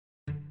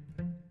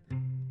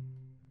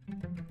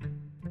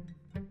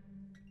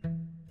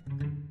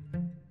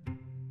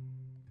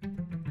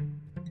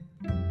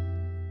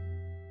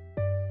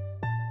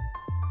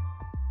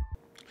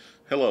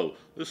Hello,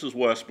 this is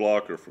Wes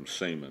Blocker from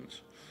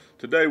Siemens.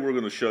 Today we're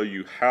going to show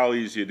you how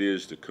easy it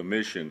is to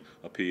commission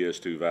a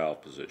PS2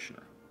 valve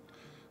positioner.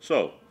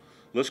 So,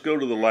 let's go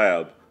to the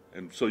lab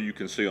and so you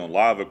can see on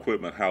live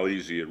equipment how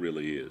easy it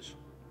really is.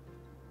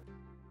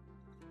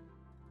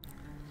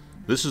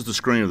 This is the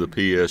screen of the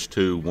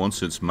PS2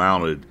 once it's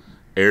mounted,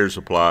 air is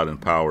applied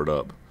and powered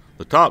up.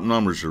 The top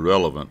numbers are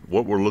relevant.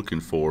 What we're looking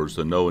for is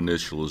the no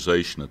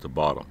initialization at the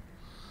bottom.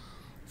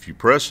 If you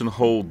press and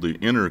hold the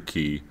enter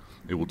key,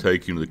 it will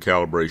take you to the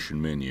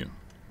calibration menu.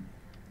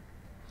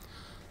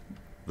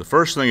 The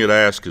first thing it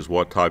asks is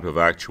what type of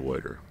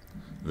actuator.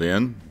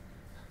 Then,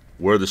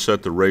 where to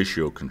set the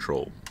ratio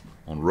control.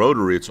 On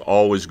rotary, it's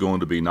always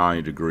going to be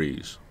 90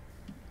 degrees.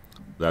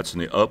 That's in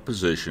the up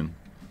position.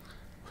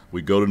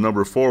 We go to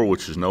number 4,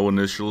 which is no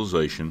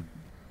initialization.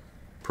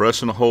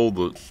 Press and hold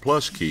the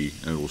plus key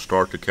and it will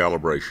start the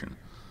calibration.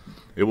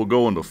 It will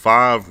go into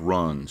 5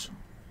 runs.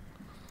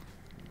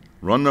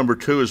 Run number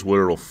 2 is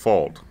where it will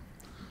fault.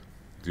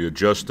 You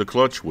adjust the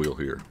clutch wheel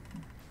here.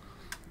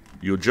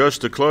 You adjust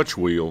the clutch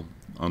wheel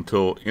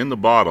until on the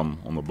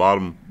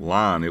bottom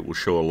line, it will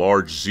show a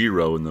large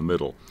 0 in the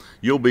middle.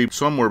 You'll be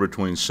somewhere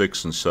between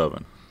 6 and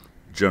 7,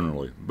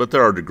 generally, but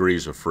there are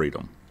degrees of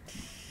freedom.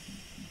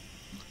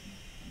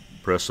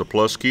 Press the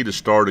plus key to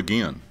start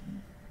again.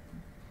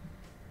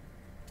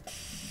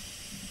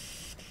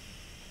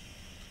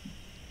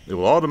 It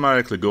will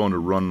automatically go into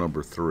run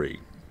number 3.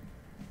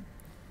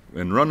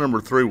 And run number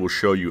 3 will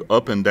show you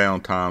up and down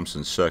times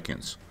in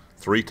seconds,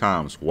 3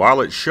 times. While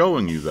it's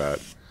showing you that,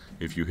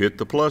 if you hit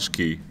the plus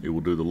key, it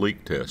will do the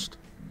leak test.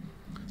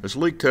 This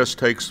leak test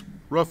takes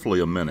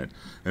roughly a minute,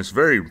 and it's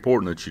very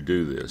important that you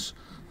do this.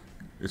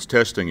 It's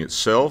testing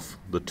itself,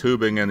 the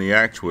tubing, and the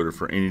actuator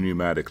for any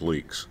pneumatic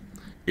leaks.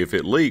 If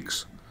it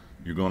leaks,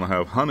 you're going to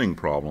have hunting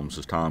problems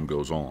as time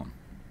goes on.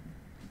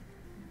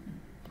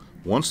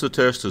 Once the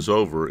test is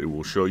over, it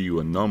will show you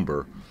a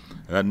number.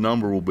 That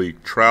number will be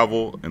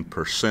travel and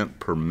percent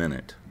per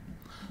minute.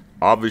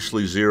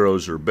 Obviously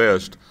zeros are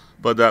best,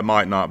 but that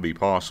might not be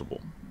possible,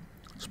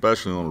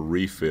 especially on a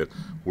refit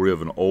where you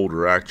have an older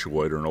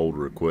actuator and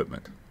older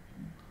equipment.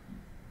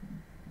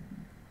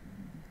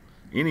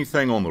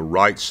 Anything on the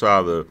right side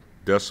of the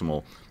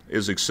decimal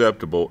is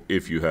acceptable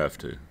if you have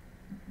to.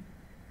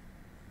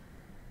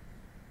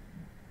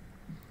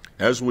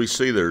 As we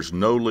see, there's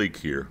no leak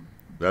here.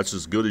 That's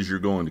as good as you're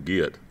going to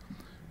get.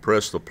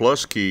 Press the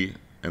plus key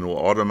and it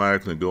will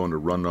automatically go into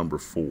run number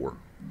 4.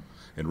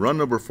 In run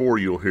number 4,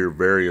 you'll hear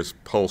various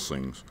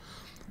pulsings.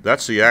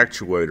 That's the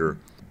actuator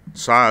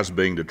size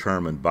being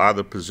determined by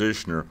the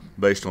positioner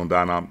based on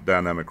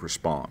dynamic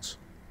response.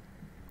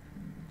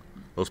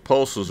 Those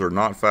pulses are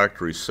not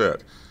factory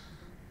set.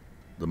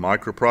 The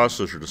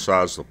microprocessor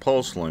decides the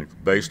pulse length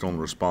based on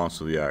the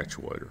response of the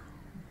actuator.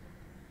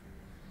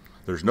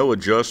 There's no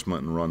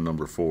adjustment in run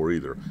number 4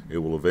 either. It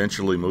will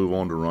eventually move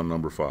on to run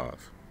number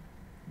 5.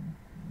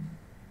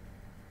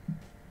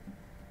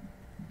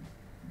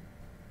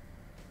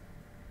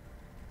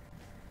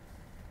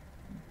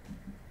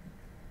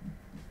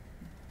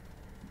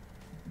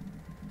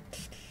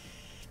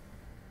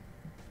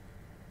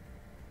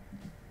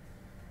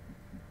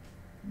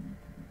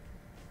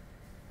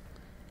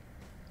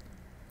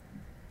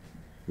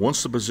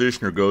 Once the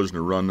positioner goes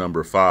into run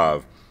number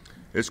 5,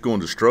 it's going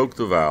to stroke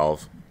the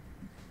valve,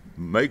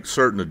 make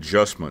certain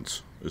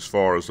adjustments as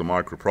far as the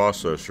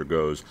microprocessor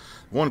goes.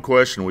 One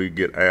question we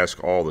get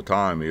asked all the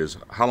time is,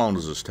 how long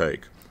does this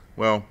take?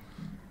 Well,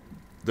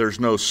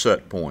 there's no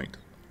set point,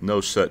 no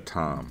set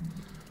time.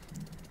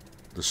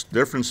 The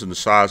difference in the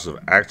size of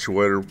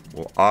actuator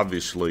will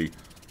obviously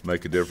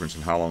make a difference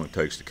in how long it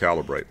takes to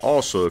calibrate.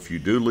 Also, if you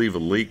do leave a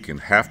leak and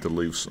have to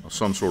leave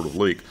some sort of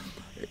leak,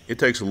 it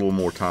takes a little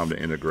more time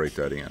to integrate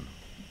that in.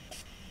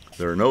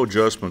 There are no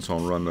adjustments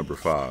on run number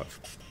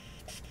 5.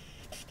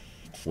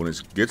 When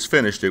it gets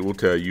finished, it will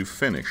tell you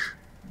finish,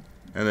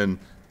 and then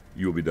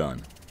you'll be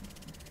done.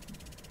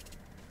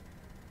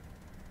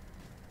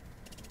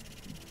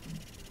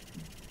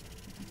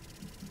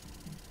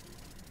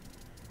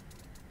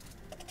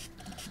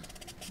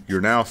 You're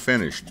now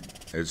finished.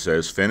 It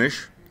says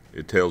finish.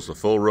 It tells the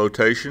full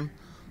rotation.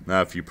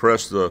 Now if you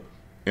press the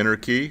enter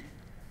key,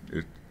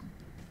 it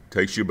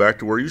takes you back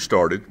to where you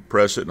started.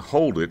 Press it and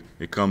hold it.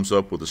 It comes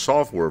up with the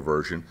software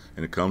version,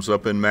 and it comes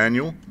up in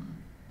manual.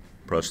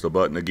 Press the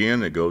button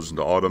again, it goes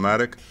into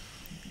automatic.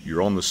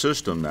 You're on the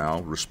system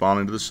now,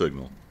 responding to the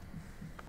signal.